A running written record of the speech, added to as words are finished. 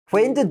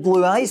When did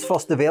blue eyes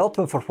first develop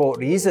and for what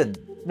reason?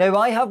 Now,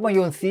 I have my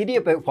own theory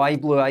about why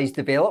blue eyes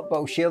develop, but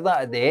I'll share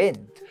that at the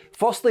end.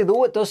 Firstly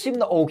though, it does seem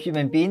that all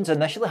human beings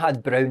initially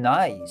had brown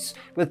eyes,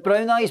 with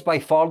brown eyes by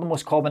far the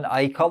most common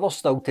eye colour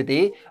still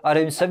today,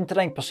 around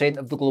 79%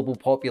 of the global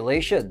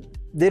population.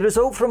 They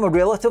result from a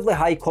relatively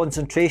high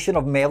concentration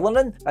of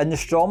melanin in the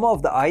stroma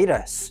of the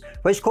iris,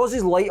 which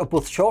causes light of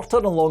both shorter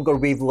and longer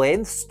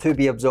wavelengths to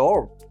be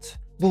absorbed.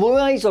 Blue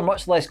eyes are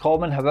much less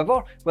common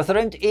however, with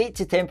around 8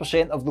 to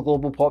 10% of the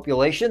global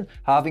population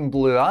having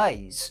blue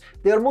eyes.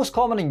 They are most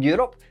common in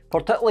Europe,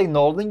 particularly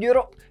Northern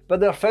Europe, but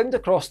they are found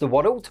across the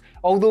world,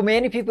 although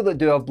many people that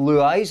do have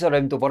blue eyes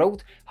around the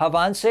world have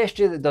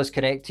ancestry that does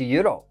connect to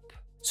Europe.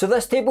 So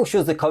this table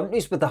shows the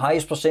countries with the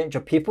highest percentage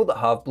of people that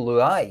have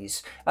blue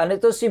eyes, and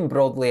it does seem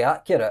broadly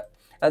accurate.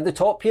 At the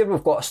top here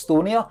we've got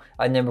Estonia,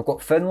 and then we've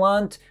got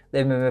Finland,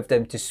 then we move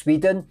down to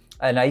Sweden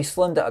and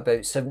Iceland at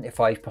about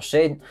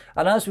 75%.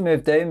 And as we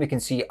move down we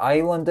can see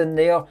Ireland in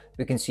there,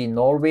 we can see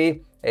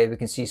Norway, we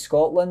can see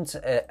Scotland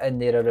in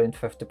there around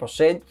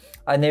 50%.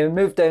 And then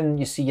we move down,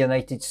 you see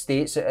United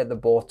States at the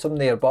bottom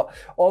there. But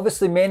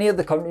obviously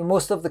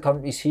most of the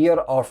countries here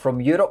are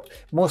from Europe,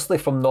 mostly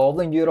from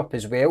Northern Europe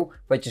as well,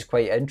 which is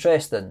quite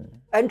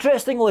interesting.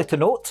 Interestingly to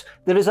note,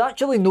 there is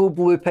actually no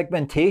blue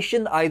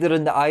pigmentation either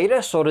in the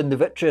iris or in the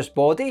vitreous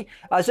body,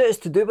 as it is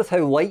to do with how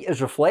light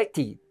is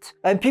reflected.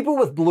 In people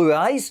with blue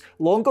eyes,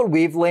 longer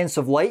wavelengths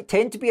of light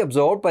tend to be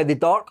absorbed by the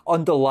dark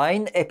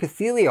underlying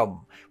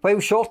epithelium, while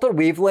shorter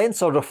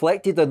wavelengths are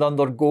reflected and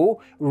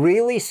undergo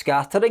Rayleigh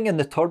scattering in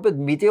the turbid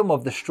medium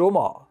of the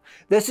stroma.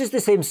 This is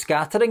the same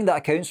scattering that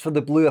accounts for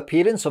the blue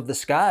appearance of the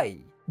sky.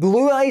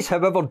 Blue eyes,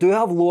 however, do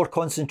have lower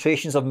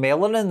concentrations of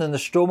melanin in the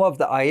stroma of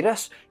the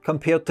iris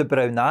compared to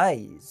brown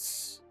eyes.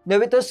 Now,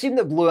 it does seem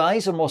that blue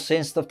eyes are more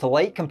sensitive to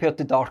light compared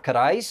to darker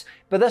eyes,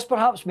 but this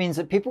perhaps means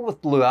that people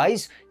with blue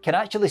eyes can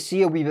actually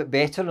see a wee bit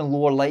better in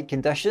lower light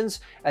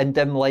conditions and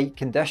dim light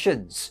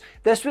conditions.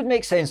 This would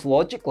make sense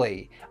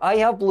logically. I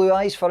have blue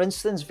eyes, for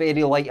instance,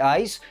 very light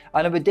eyes,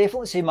 and I would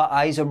definitely say my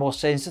eyes are more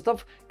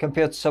sensitive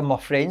compared to some of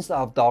my friends that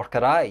have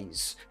darker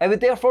eyes. It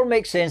would therefore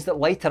make sense that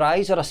lighter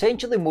eyes are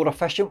essentially more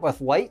efficient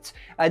with light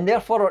and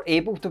therefore are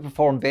able to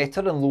perform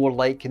better in lower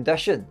light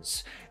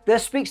conditions.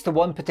 This speaks to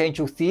one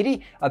potential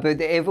theory about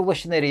the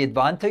evolutionary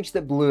advantage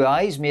that blue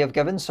eyes may have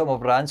given some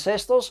of our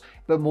ancestors,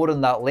 but more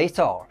on that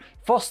later.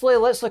 Firstly,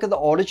 let's look at the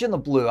origin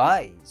of blue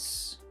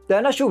eyes. The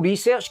initial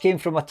research came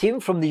from a team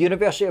from the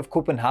University of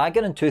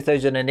Copenhagen in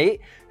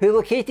 2008 who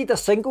located a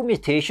single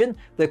mutation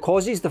that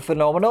causes the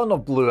phenomenon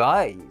of blue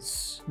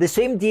eyes. The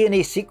same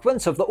DNA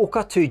sequence of the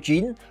OCA2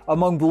 gene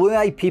among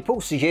blue-eyed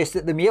people suggests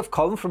that they may have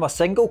come from a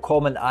single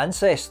common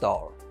ancestor.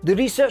 The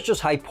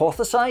researchers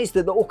hypothesised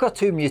that the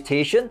OCA2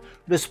 mutation,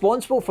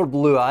 responsible for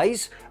blue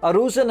eyes,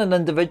 arose in an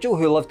individual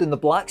who lived in the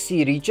Black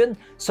Sea region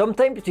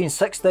sometime between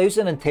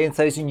 6,000 and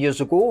 10,000 years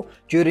ago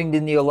during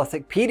the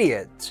Neolithic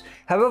period.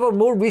 However,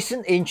 more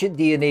recent ancient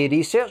DNA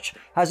research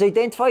has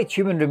identified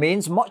human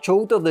remains much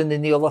older than the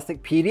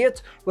Neolithic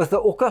period with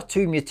the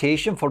OCA2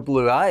 mutation for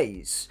blue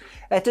eyes.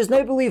 It is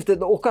now believed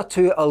that the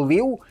OCA2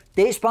 allele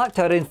dates back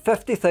to around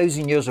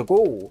 50,000 years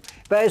ago,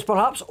 but is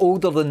perhaps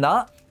older than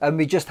that and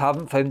we just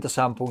haven't found a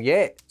sample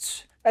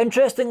yet.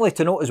 Interestingly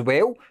to note as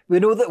well, we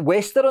know that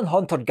Western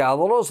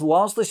hunter-gatherers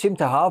largely seem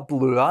to have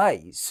blue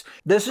eyes.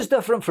 This is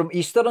different from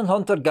Eastern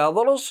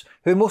hunter-gatherers,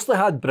 who mostly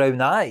had brown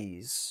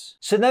eyes.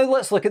 So now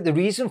let's look at the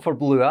reason for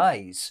blue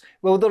eyes.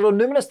 Well, there are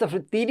numerous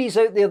different theories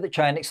out there that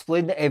try and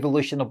explain the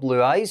evolution of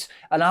blue eyes,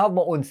 and I have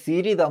my own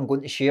theory that I'm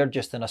going to share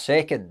just in a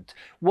second.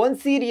 One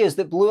theory is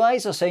that blue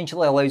eyes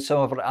essentially allowed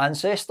some of our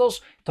ancestors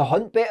to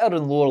hunt better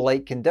in lower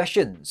light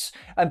conditions,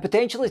 and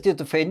potentially to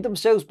defend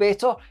themselves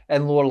better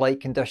in lower light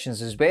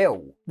conditions as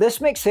well.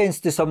 This makes sense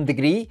to some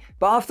degree,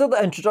 but after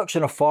the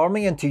introduction of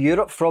farming into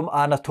Europe from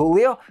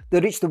Anatolia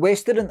that reached the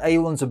western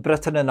islands of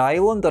Britain and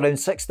Ireland around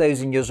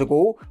 6,000 years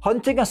ago,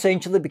 hunting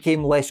essentially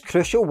became less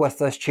crucial with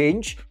this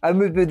change, and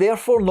we would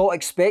therefore not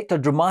expect a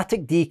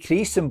dramatic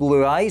decrease in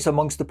blue eyes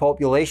amongst the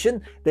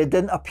population that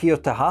didn't appear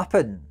to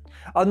happen.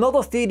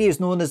 Another theory is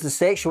known as the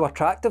sexual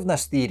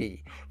attractiveness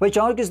theory, which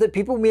argues that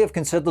people may have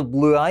considered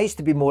blue eyes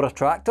to be more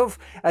attractive,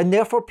 and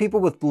therefore people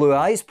with blue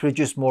eyes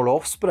produce more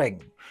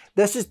offspring.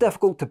 This is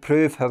difficult to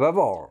prove,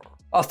 however.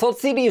 A third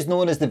theory is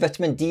known as the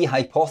vitamin D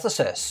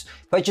hypothesis,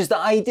 which is the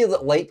idea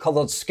that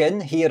light-coloured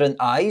skin, hair and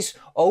eyes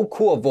all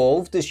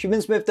co-evolved as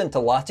humans moved into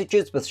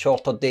latitudes with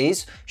shorter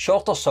days,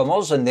 shorter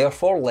summers and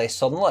therefore less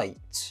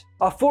sunlight.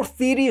 A fourth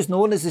theory is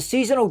known as the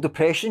seasonal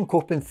depression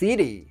coping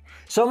theory.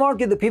 Some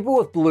argue that people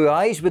with blue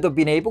eyes would have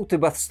been able to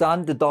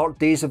withstand the dark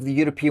days of the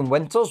European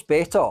winters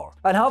better,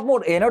 and have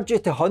more energy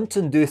to hunt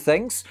and do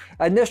things,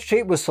 and this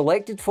trait was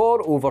selected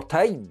for over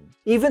time.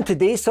 Even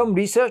today, some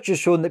research has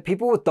shown that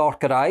people with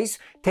darker eyes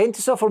tend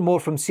to suffer more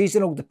from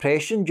seasonal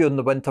depression during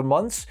the winter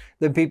months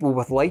than people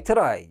with lighter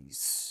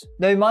eyes.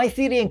 Now, my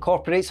theory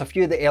incorporates a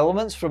few of the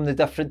elements from the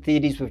different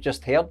theories we've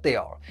just heard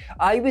there.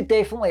 I would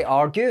definitely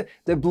argue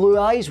that blue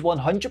eyes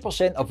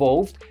 100%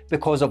 evolved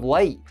because of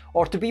light,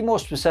 or to be more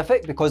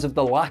specific, because of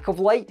the lack of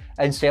light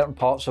in certain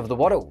parts of the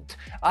world.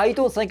 I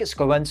don't think it's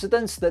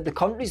coincidence that the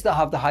countries that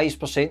have the highest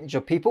percentage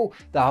of people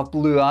that have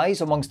blue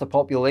eyes amongst the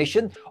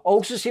population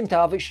also seem to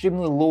have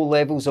extremely low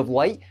levels of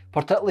light,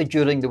 particularly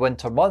during the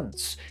winter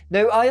months.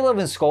 Now, I live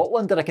in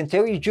Scotland, and I can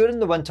tell you during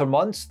the winter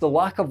months, the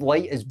lack of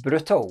light is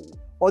brutal.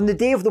 On the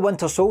day of the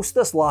winter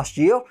solstice last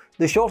year,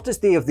 the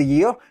shortest day of the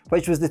year,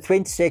 which was the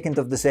 22nd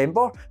of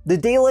December, the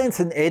day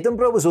length in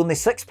Edinburgh was only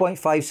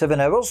 6.57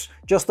 hours,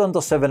 just under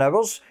 7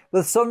 hours,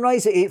 with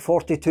sunrise at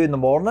 8:42 in the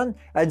morning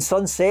and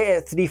sunset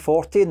at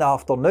 3:40 in the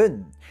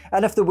afternoon.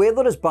 And if the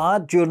weather is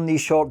bad during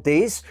these short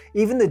days,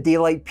 even the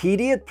daylight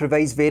period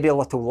provides very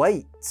little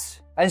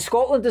light. And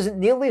Scotland isn't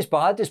nearly as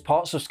bad as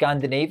parts of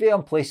Scandinavia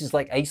and places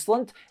like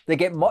Iceland that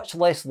get much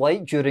less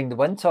light during the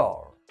winter.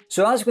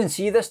 So as we can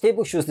see, this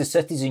table shows the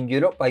cities in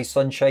Europe by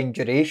sunshine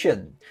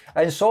duration.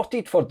 And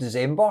sorted for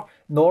December,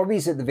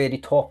 Norway's at the very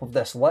top of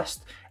this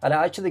list, and it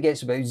actually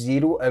gets about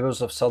 0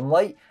 hours of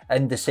sunlight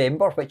in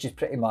December, which is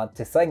pretty mad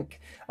to think.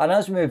 And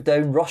as we move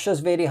down, Russia's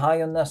very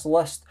high on this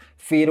list,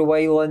 Faroe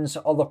Islands,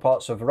 other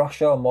parts of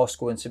Russia,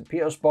 Moscow and St.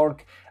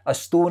 Petersburg,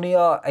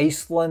 Estonia,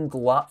 Iceland,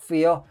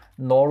 Latvia,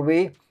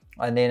 Norway,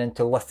 and then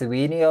into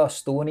Lithuania,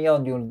 Estonia,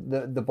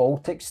 and the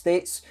Baltic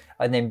states,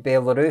 and then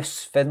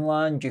Belarus,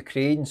 Finland,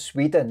 Ukraine,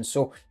 Sweden.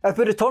 So if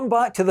we return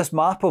back to this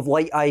map of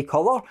light eye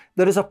colour,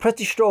 there is a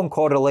pretty strong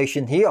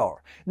correlation here.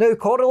 Now,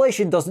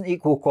 correlation doesn't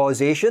equal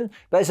causation,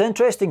 but it's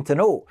interesting to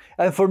note.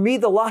 And for me,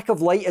 the lack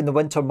of light in the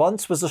winter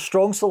months was a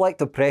strong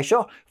selective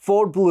pressure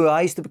for blue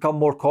eyes to become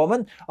more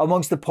common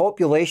amongst the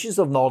populations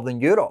of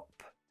Northern Europe.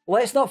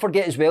 Let's not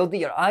forget as well that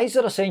your eyes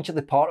are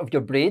essentially part of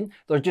your brain,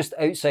 they're just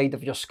outside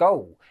of your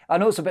skull. I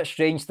know it's a bit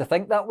strange to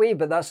think that way,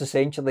 but that's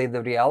essentially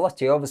the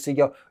reality. Obviously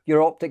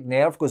your optic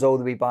nerve goes all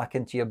the way back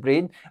into your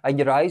brain, and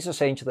your eyes are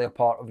essentially a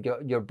part of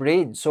your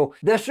brain. So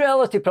this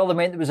reality probably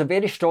meant there was a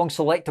very strong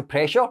selective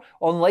pressure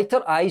on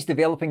lighter eyes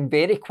developing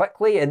very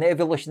quickly, in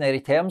evolutionary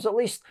terms at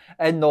least,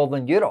 in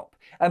Northern Europe,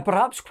 and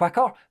perhaps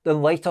quicker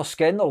than lighter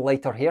skin or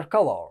lighter hair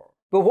colour.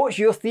 But what's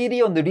your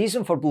theory on the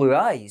reason for blue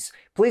eyes?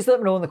 Please let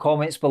me know in the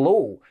comments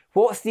below.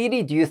 What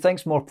theory do you think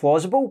is more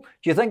plausible?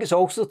 Do you think it's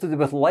also to do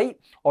with light?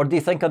 Or do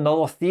you think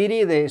another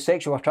theory, the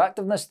sexual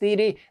attractiveness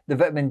theory, the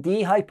vitamin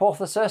D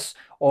hypothesis,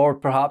 or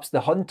perhaps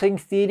the hunting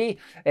theory,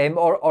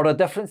 or a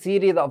different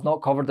theory that I've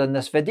not covered in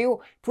this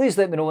video? Please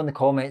let me know in the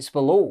comments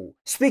below.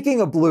 Speaking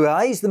of blue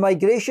eyes, the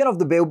migration of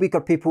the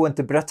bell-beaker people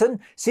into Britain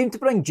seemed to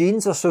bring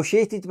genes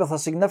associated with a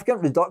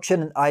significant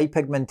reduction in eye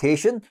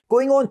pigmentation,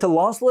 going on to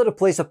largely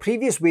replace a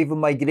previous wave of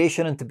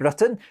migration into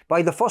Britain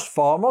by the first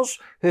farmers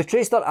who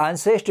traced their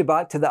ancestry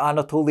back to the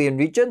Anatolian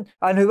region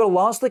and who were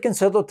largely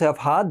considered to have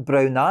had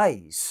brown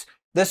eyes.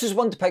 This is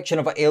one depiction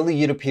of an early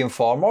European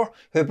farmer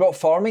who brought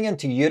farming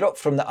into Europe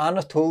from the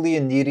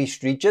Anatolian Near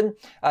East region,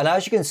 and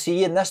as you can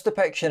see in this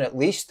depiction at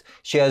least,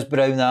 she has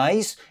brown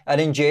eyes, and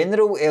in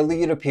general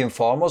early European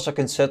farmers are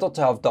considered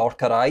to have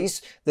darker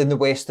eyes than the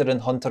Western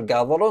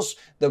hunter-gatherers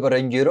that were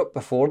in Europe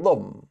before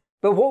them.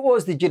 But what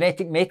was the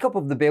genetic makeup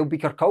of the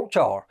bell-beaker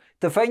culture?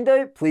 To find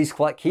out, please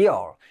click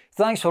here.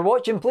 Thanks for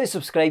watching, please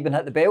subscribe and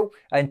hit the bell,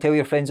 and tell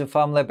your friends and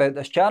family about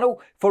this channel.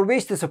 For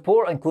ways to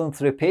support, including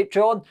through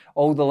Patreon,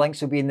 all the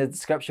links will be in the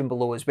description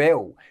below as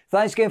well.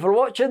 Thanks again for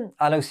watching,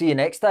 and I'll see you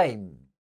next time.